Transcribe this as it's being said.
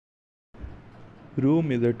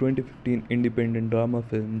Room is a 2015 independent drama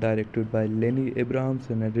film directed by Lenny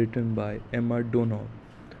Abrahamson and written by Emma Donoghue,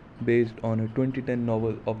 based on a 2010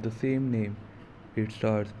 novel of the same name. It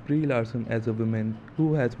stars Brie Larson as a woman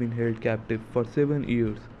who has been held captive for 7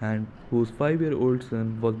 years and whose 5-year-old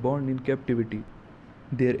son was born in captivity.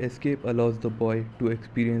 Their escape allows the boy to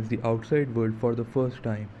experience the outside world for the first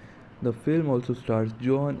time. The film also stars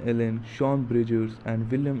Joan Allen, Sean Bridgers,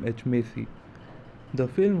 and William H. Macy. The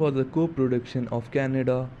film was a co-production of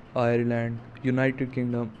Canada, Ireland, United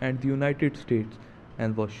Kingdom and the United States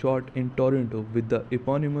and was shot in Toronto with the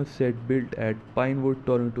eponymous set built at Pinewood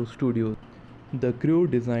Toronto Studios. The crew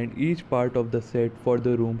designed each part of the set for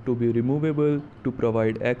the room to be removable to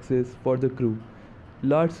provide access for the crew.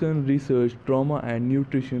 Larson researched trauma and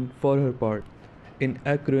nutrition for her part. In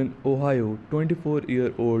Akron, Ohio,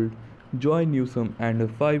 24-year-old Joy Newsom and her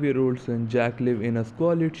 5-year-old son Jack live in a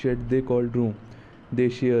squalid shed they call room. They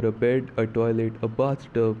share a bed, a toilet, a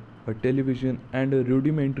bathtub, a television, and a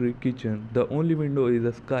rudimentary kitchen. The only window is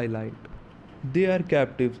a skylight. They are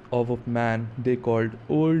captives of a man they called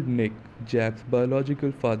Old Nick, Jack's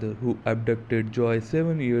biological father, who abducted Joy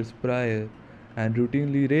 7 years prior and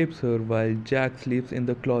routinely rapes her while Jack sleeps in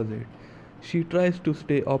the closet. She tries to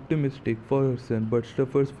stay optimistic for her son but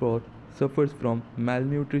suffers from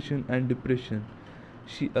malnutrition and depression.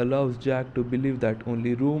 She allows Jack to believe that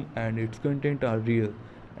only room and its content are real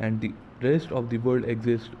and the rest of the world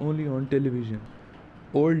exists only on television.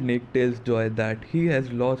 Old Nick tells Joy that he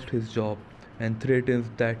has lost his job and threatens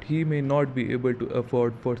that he may not be able to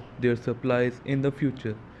afford for their supplies in the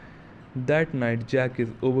future. That night Jack is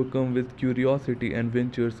overcome with curiosity and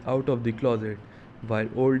ventures out of the closet, while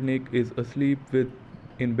Old Nick is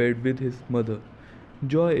in bed with his mother.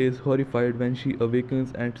 Joy is horrified when she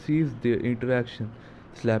awakens and sees their interaction,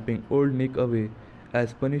 slapping Old Nick away.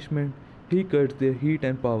 As punishment, he cuts their heat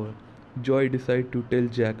and power. Joy decides to tell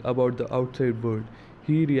Jack about the outside world.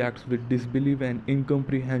 He reacts with disbelief and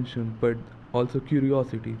incomprehension, but also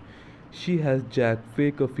curiosity. She has Jack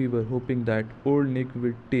fake a fever, hoping that Old Nick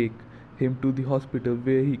will take him to the hospital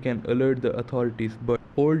where he can alert the authorities, but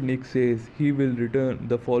Old Nick says he will return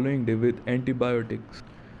the following day with antibiotics.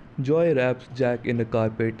 Joy wraps Jack in a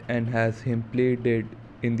carpet and has him play dead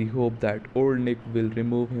in the hope that Old Nick will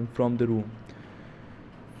remove him from the room.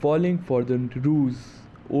 Falling for the ruse,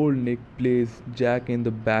 Old Nick places Jack in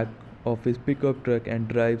the back of his pickup truck and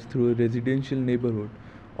drives through a residential neighborhood.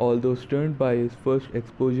 Although stunned by his first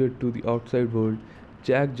exposure to the outside world,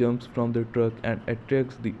 Jack jumps from the truck and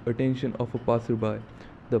attracts the attention of a passerby.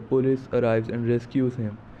 The police arrives and rescues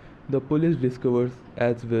him. The police discovers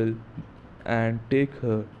as well and take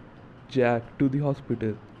her, Jack, to the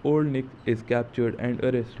hospital. Old Nick is captured and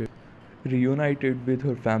arrested. Reunited with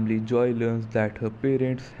her family, Joy learns that her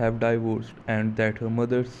parents have divorced and that her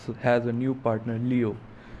mother has a new partner, Leo.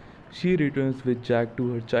 She returns with Jack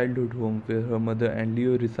to her childhood home where her mother and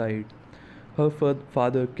Leo reside. Her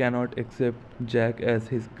father cannot accept Jack as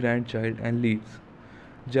his grandchild and leaves.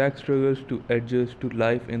 Jack struggles to adjust to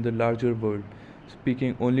life in the larger world,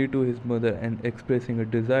 speaking only to his mother and expressing a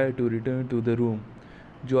desire to return to the room.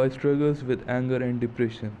 Joy struggles with anger and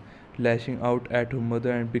depression, lashing out at her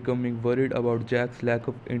mother and becoming worried about Jack's lack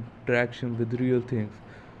of interaction with real things.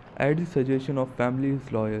 At the suggestion of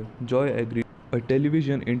family's lawyer, Joy agrees to a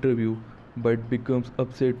television interview but becomes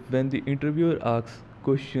upset when the interviewer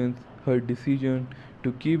questions her decision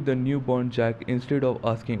to keep the newborn Jack instead of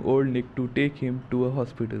asking Old Nick to take him to a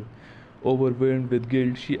hospital. Overwhelmed with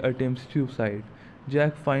guilt, she attempts suicide.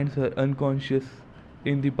 Jack finds her unconscious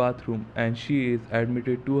in the bathroom and she is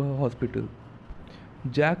admitted to a hospital.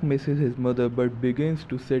 Jack misses his mother but begins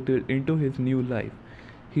to settle into his new life.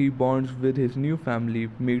 He bonds with his new family,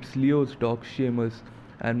 meets Leo's dog Seamus,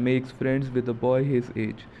 and makes friends with a boy his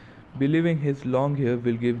age. Believing his long hair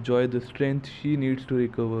will give Joy the strength she needs to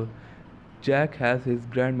recover, Jack has his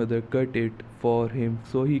grandmother cut it for him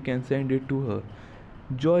so he can send it to her.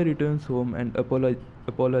 Joy returns home and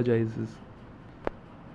apologizes,